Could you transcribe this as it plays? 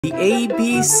The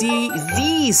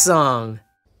ABCZ song.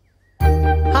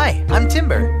 Hi, I'm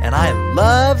Timber, and I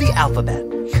love the alphabet.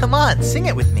 Come on, sing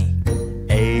it with me.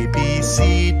 A, B,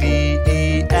 C, D,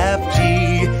 E, F, G,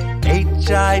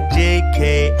 H, I, J,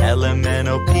 K, L, M, N,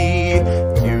 O,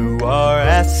 P, Q, R,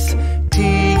 S, T,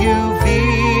 U,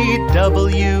 V,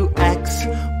 W, X,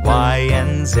 Y,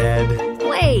 and Z.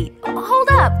 Wait, hold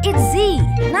up. It's Z,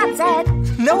 not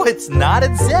Z. No, it's not.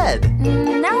 It's Z.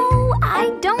 No,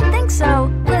 I don't think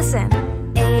so. Listen.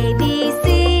 A, B,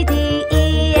 C, D,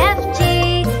 E, F, G,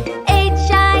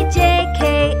 H, I, J,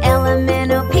 K, L, M,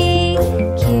 N, O, P,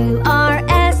 Q, R,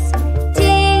 S, T,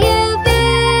 U, V,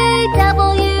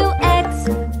 W, X,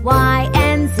 Y,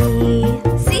 and Z.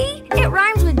 See? It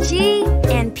rhymes with G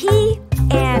and P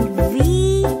and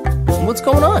V. What's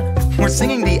going on? We're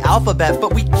singing the alphabet,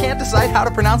 but we can't decide how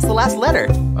to pronounce the last letter.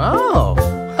 Oh,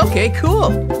 okay, cool.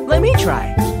 Let me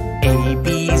try. A,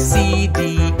 B, C,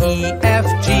 D, E, F,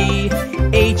 G,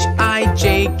 H, I,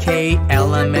 J, K,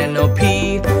 L, M, N, O,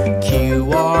 P,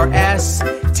 Q, R, S,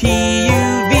 T,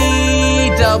 U, V,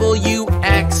 W,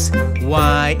 X,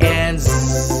 Y, and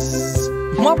Z.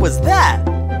 What was that?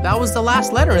 That was the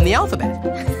last letter in the alphabet.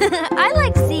 I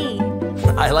like Z.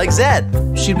 I like Z.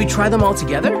 Should we try them all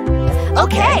together?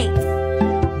 Okay.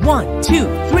 1, 2,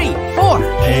 3, 4.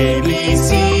 A, B,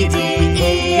 C, D,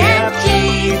 E, F, G,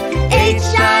 H,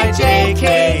 I, J,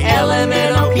 K, L, M,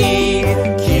 N, O, P,